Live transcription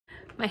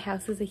My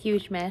house is a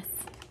huge mess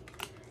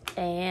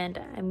and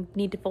I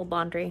need to fold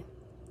laundry.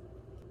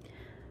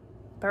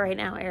 But right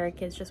now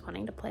Eric is just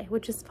wanting to play,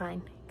 which is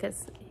fine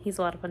because he's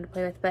a lot of fun to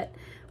play with. But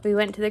we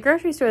went to the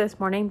grocery store this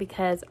morning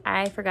because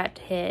I forgot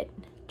to hit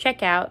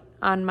checkout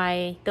on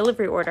my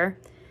delivery order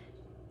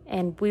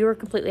and we were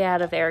completely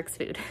out of Eric's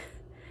food.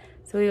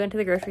 So we went to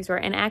the grocery store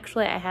and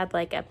actually I had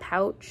like a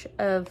pouch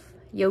of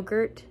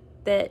yogurt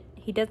that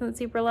he doesn't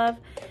super love.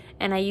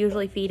 And I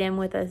usually feed him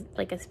with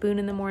a spoon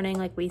in the morning.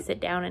 Like we sit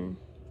down and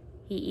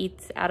he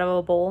eats out of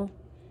a bowl.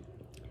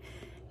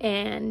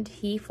 And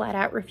he flat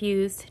out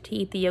refused to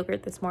eat the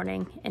yogurt this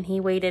morning. And he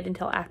waited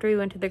until after we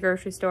went to the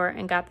grocery store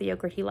and got the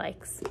yogurt he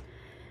likes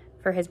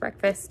for his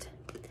breakfast.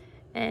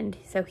 And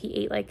so he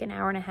ate like an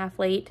hour and a half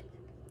late.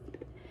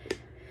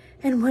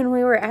 And when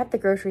we were at the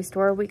grocery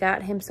store, we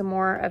got him some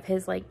more of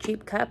his like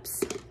cheap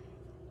cups.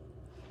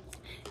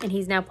 And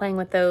he's now playing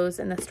with those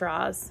and the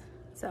straws.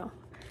 So,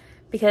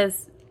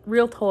 because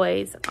real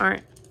toys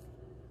aren't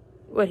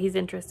what he's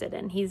interested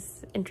in.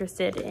 He's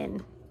interested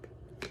in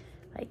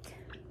like,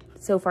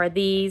 so far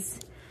these.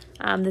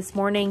 This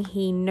morning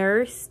he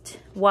nursed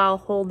while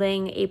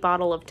holding a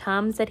bottle of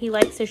Tums that he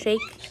likes to shake.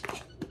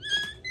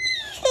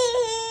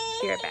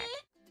 Be right back.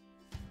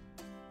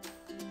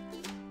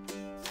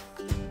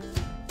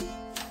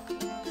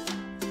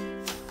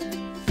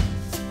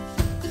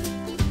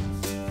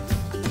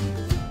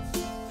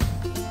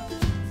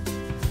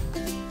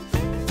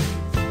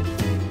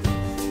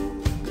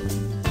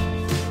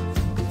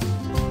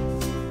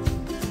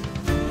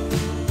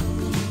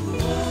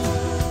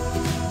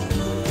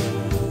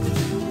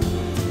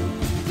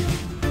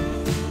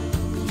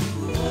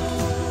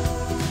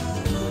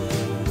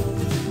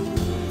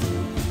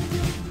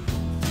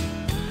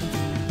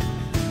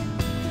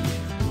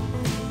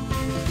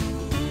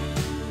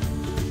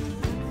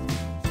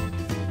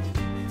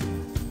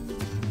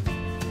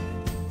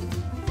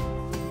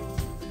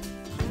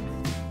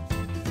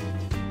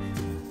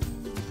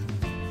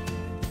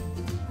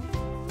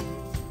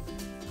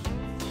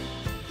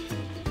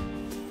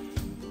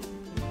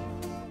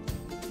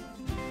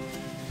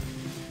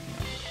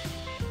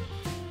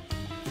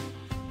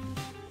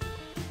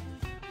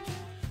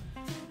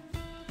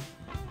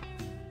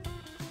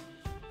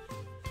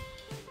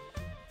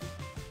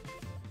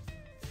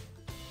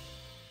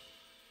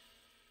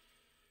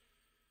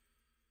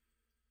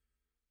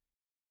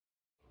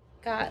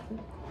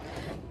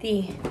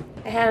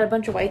 I had a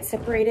bunch of whites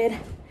separated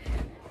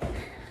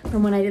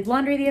from when I did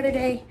laundry the other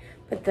day,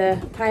 but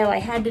the pile I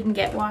had didn't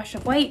get washed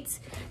of whites.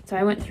 So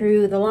I went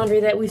through the laundry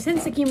that we've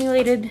since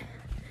accumulated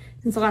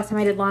since the last time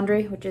I did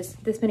laundry, which is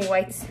this many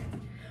whites,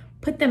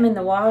 put them in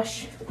the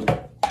wash.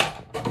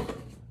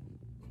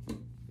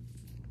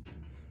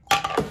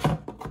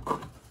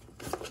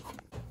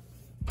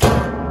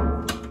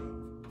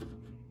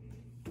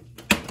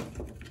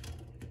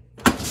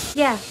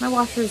 Yeah, my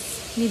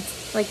washers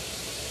needs like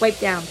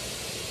wiped down.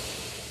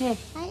 Hey.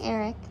 Hi,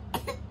 Eric.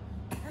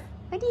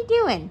 What are you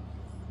doing?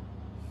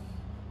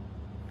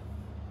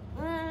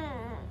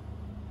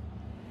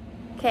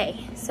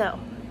 Okay, so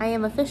I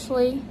am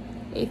officially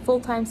a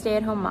full-time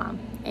stay-at-home mom.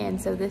 And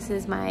so this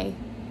is my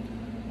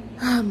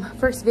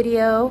first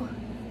video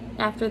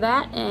after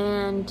that.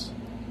 And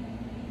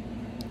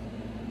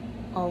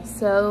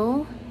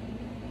also,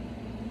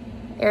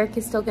 Eric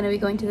is still going to be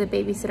going to the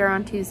babysitter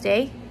on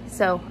Tuesday.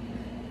 So,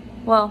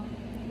 well,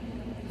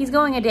 he's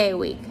going a day a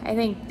week. I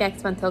think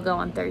next month he'll go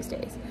on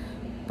Thursdays.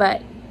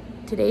 But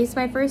today's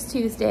my first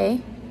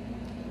Tuesday.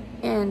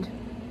 And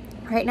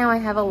right now I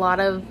have a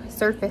lot of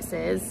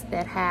surfaces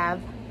that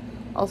have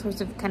all sorts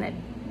of kind of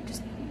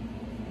just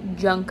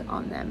junk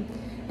on them.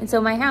 And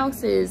so my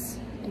house is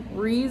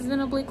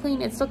reasonably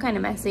clean. It's still kind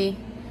of messy.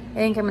 I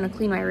think I'm going to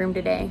clean my room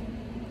today.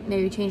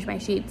 Maybe change my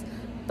sheets.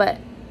 But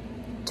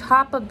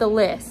top of the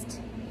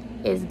list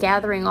is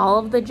gathering all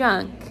of the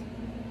junk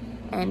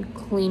and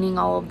cleaning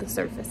all of the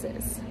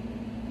surfaces.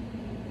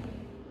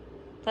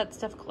 Let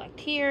stuff collect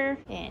here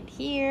and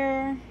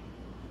here,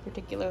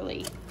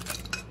 particularly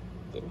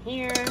in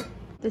here.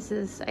 This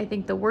is, I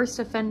think, the worst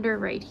offender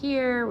right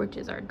here, which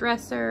is our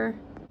dresser.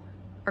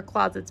 Our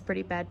closet's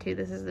pretty bad too.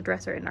 This is the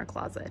dresser in our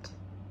closet.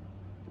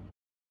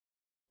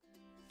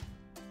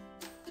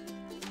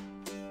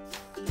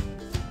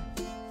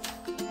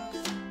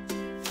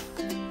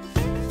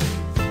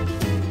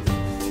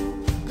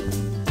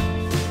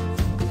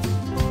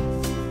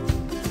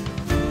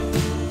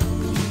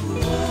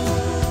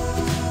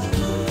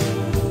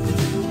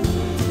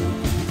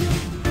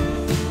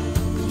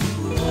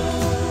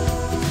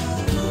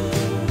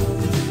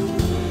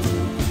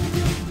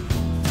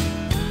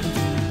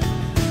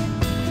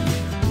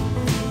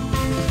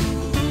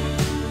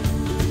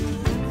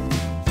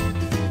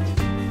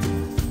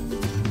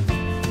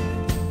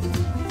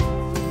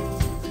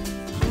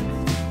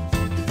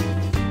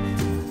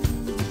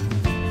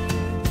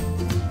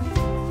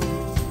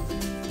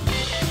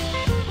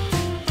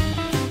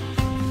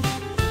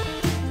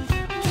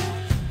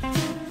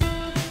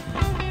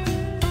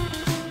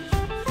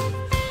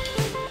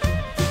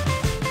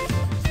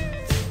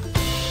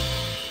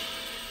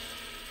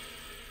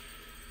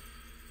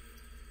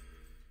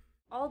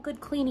 good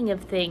cleaning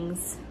of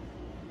things,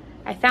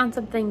 I found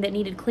something that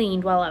needed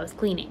cleaned while I was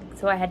cleaning.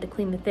 So I had to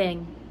clean the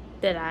thing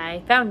that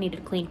I found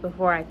needed cleaned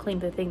before I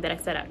cleaned the thing that I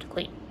set out to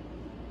clean.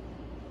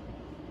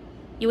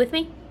 You with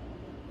me?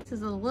 This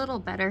is a little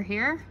better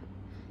here.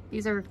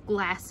 These are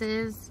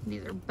glasses,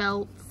 these are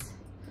belts.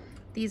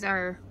 These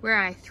are where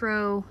I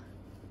throw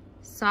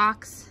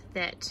socks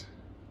that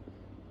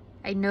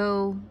I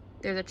know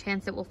there's a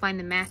chance that we'll find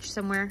the match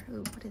somewhere.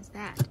 Ooh, what is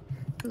that?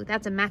 Ooh,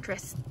 that's a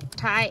mattress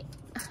tie.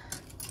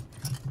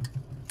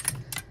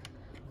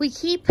 We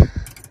keep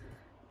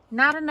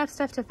not enough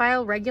stuff to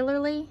file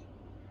regularly,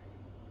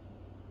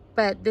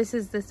 but this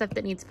is the stuff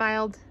that needs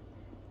filed.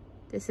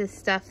 This is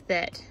stuff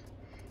that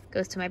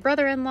goes to my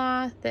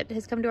brother-in-law that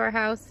has come to our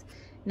house.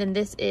 And then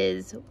this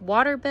is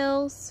water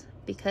bills,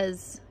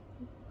 because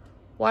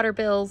water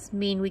bills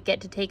mean we get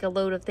to take a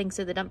load of things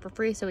to the dump for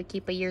free, so we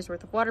keep a year's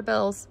worth of water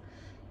bills.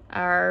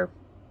 Our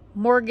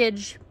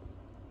mortgage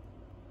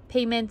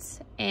payments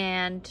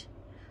and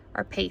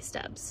our pay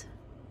stubs.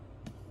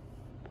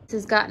 This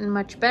has gotten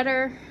much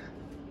better.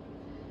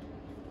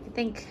 I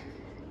think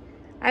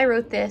I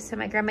wrote this and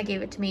my grandma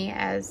gave it to me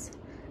as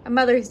a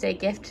Mother's Day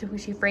gift when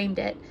she framed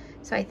it.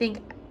 So I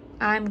think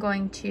I'm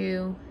going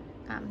to,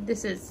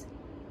 this is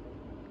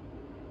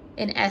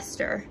in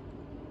Esther,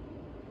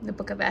 the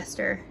book of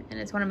Esther, and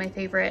it's one of my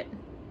favorite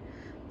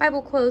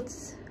Bible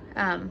quotes.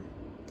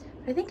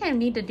 I think I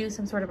need to do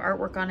some sort of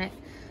artwork on it.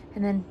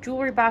 And then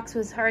jewelry box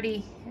was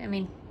already, I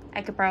mean,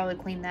 I could probably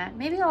clean that.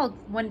 Maybe I'll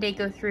one day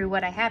go through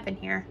what I have in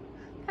here.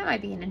 That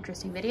might be an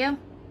interesting video.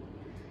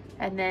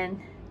 And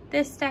then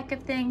this stack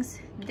of things,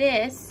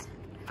 this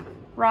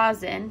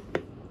rosin.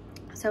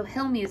 So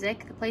Hill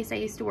Music, the place I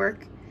used to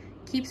work,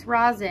 keeps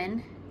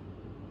rosin,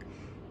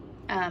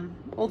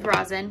 old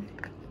rosin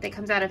that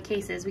comes out of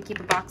cases. We keep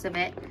a box of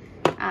it.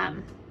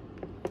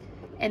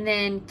 And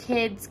then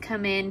kids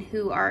come in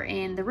who are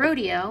in the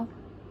rodeo,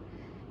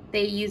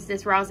 they use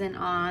this rosin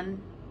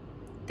on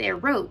their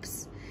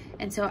ropes.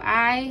 And so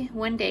I,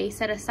 one day,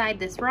 set aside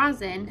this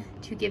rosin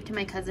to give to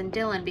my cousin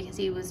Dylan because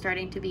he was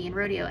starting to be in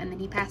rodeo and then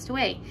he passed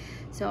away.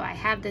 So I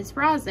have this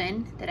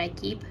rosin that I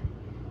keep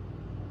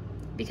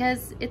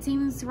because it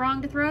seems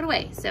wrong to throw it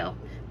away. So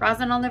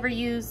rosin I'll never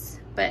use,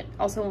 but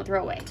also won't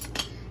throw away.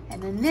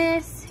 And then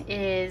this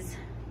is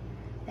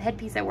the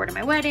headpiece I wore to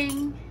my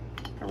wedding,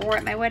 or wore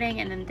at my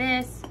wedding. And then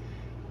this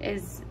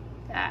is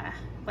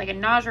like a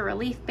nausea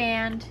relief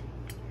band.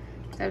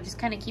 So just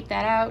kind of keep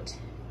that out.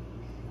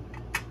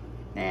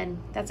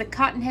 And that's a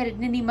cotton-headed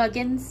Ninny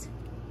Muggins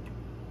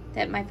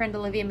that my friend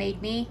Olivia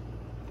made me.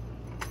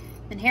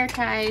 And hair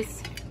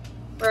ties,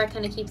 where I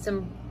kind of keep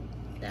some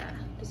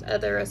just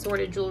other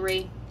assorted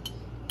jewelry.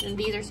 And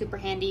these are super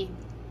handy.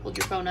 Hold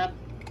your phone up.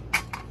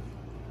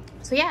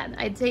 So yeah,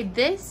 I'd say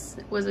this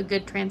was a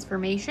good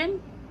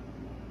transformation.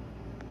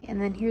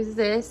 And then here's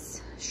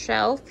this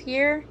shelf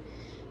here.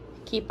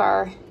 Keep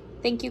our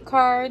thank you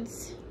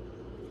cards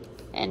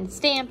and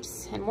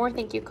stamps and more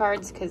thank you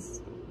cards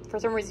because for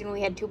some reason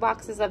we had 2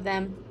 boxes of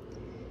them.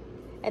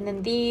 And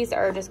then these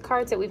are just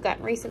cards that we've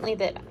gotten recently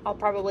that I'll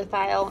probably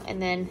file. And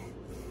then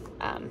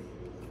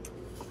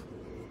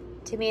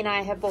Timmy and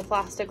I have both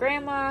lost a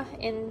grandma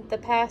in the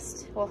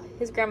past. Well,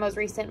 his grandma was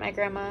recent. My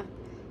grandma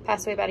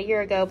passed away about a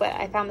year ago, but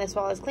I found this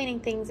while I was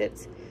cleaning things.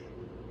 It's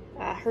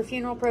her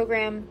funeral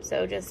program.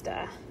 So just,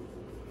 and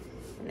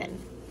then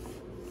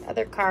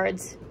other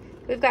cards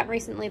we've gotten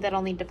recently that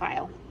I'll need to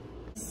file.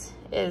 This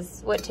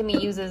is what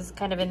Timmy uses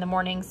kind of in the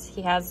mornings.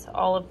 He has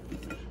all of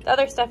the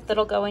other stuff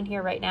that'll go in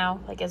here right now,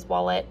 like his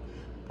wallet,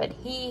 but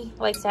he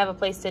likes to have a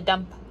place to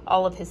dump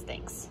all of his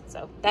things.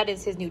 So that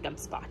is his new dump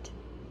spot.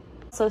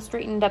 Also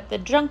straightened up the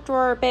junk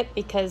drawer a bit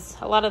because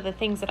a lot of the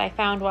things that I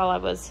found while I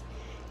was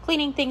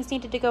cleaning things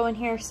needed to go in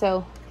here.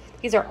 So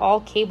these are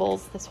all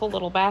cables, this whole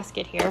little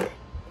basket here.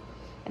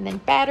 And then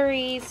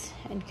batteries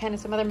and kind of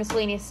some other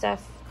miscellaneous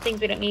stuff,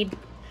 things we don't need.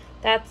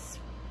 That's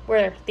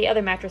where the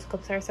other mattress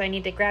clips are, so I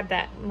need to grab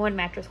that one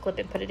mattress clip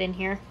and put it in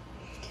here.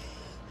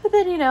 But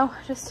then, you know,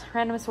 just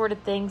random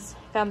assorted things.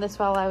 Found this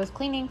while I was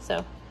cleaning,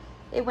 so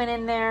it went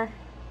in there.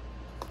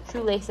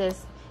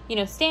 Shoelaces, you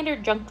know,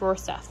 standard junk drawer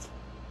stuff.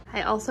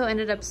 I also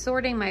ended up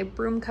sorting my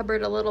broom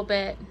cupboard a little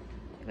bit.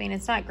 I mean,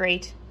 it's not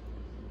great.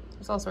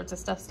 There's all sorts of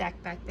stuff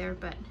stacked back there,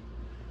 but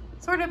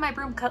sorted my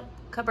broom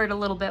cupboard a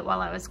little bit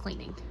while I was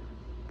cleaning.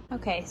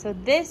 Okay, so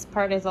this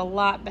part is a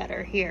lot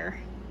better here.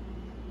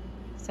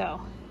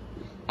 So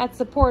that's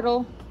the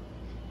portal.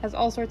 Has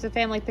all sorts of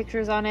family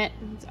pictures on it.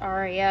 It's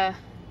Aria,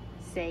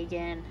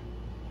 Sagan.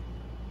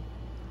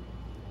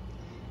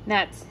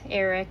 That's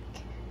Eric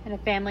and a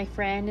family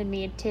friend and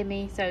me and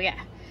Timmy. So yeah,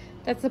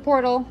 that's the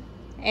portal.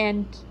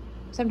 And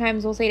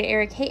sometimes we'll say to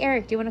Eric, hey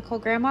Eric, do you want to call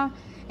grandma?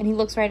 And he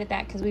looks right at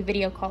that because we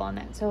video call on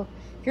that. So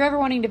if you're ever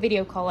wanting to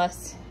video call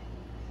us,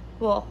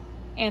 we'll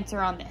answer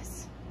on this.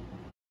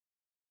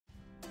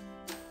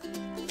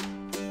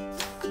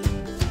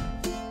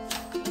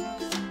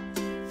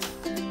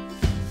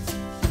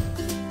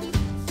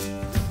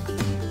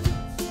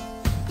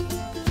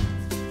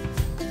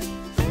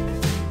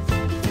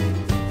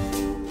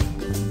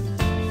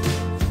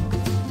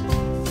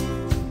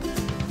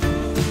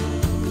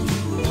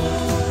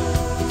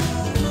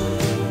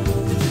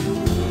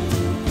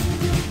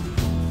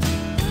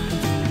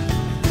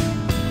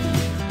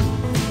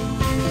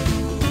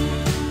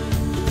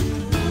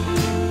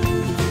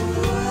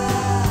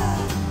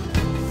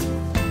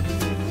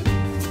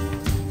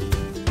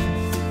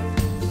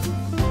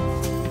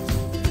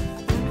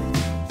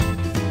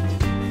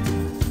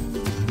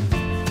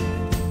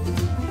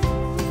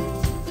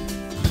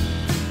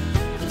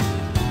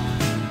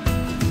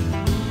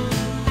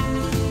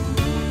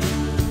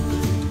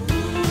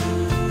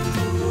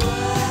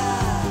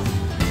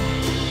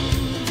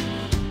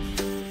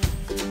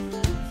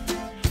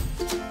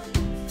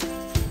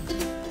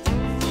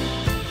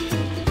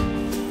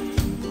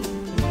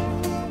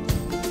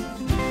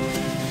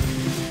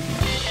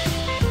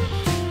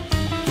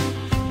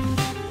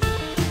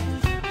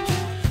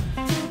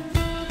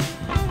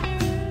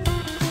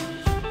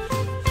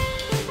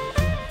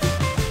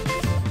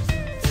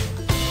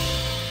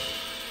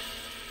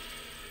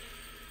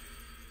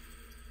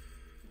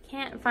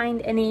 can't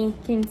find any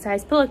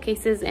king-size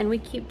pillowcases, and we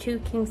keep 2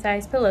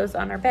 king-size pillows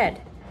on our bed.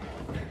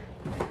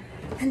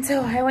 And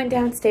so I went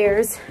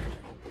downstairs,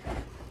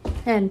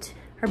 and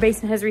our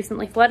basement has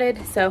recently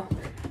flooded, so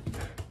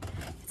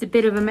it's a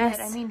bit of a mess.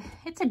 I mean,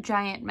 it's a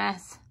giant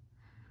mess.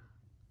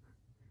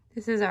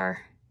 This is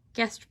our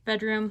guest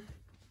bedroom.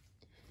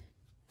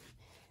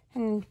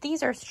 And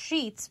these are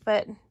sheets,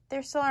 but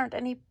there still aren't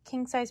any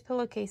king-size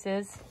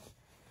pillowcases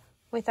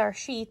with our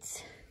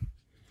sheets.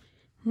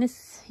 And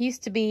this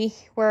used to be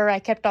where I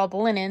kept all the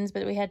linens,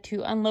 but we had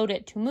to unload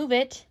it to move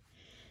it.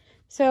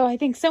 So I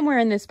think somewhere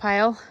in this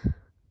pile,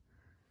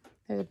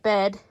 there's a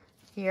bed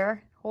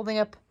here holding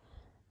up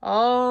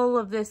all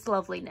of this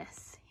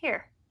loveliness.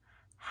 Here,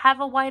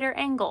 have a wider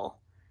angle.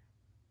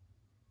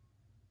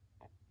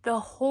 The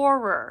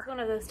horror. It's one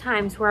of those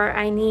times where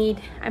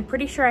I'm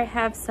pretty sure I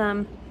have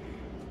some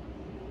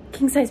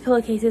king-size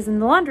pillowcases in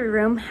the laundry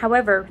room.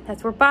 However,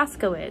 that's where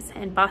Bosco is,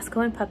 and Bosco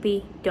and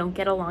Puppy don't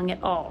get along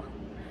at all.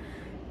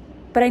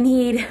 But I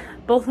need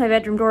both my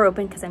bedroom door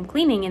open because I'm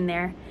cleaning in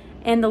there,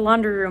 and the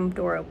laundry room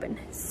door open.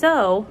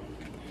 So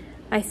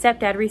my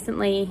stepdad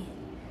recently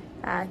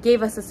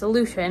gave us a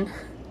solution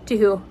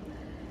to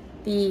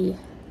the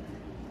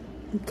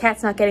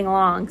cats not getting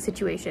along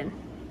situation.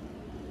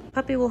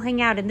 Puppy will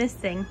hang out in this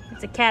thing.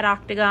 It's a cat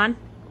octagon.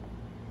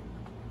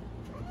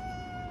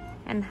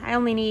 And I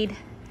only need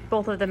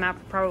both of them out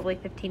for probably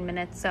 15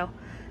 minutes, so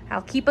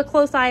I'll keep a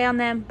close eye on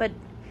them, but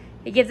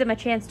it gives them a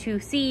chance to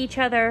see each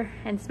other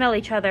and smell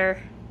each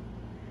other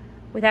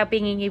without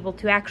being able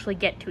to actually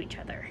get to each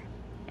other.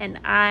 And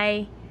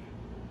I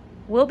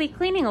will be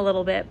cleaning a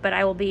little bit, but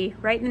I will be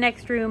right in the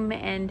next room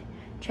and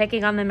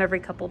checking on them every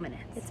couple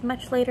minutes. It's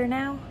much later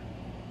now,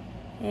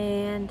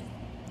 and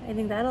I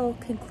think that'll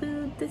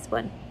conclude this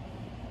one.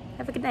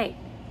 Have a good night.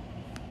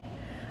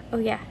 Oh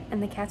yeah,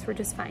 and the cats were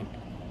just fine.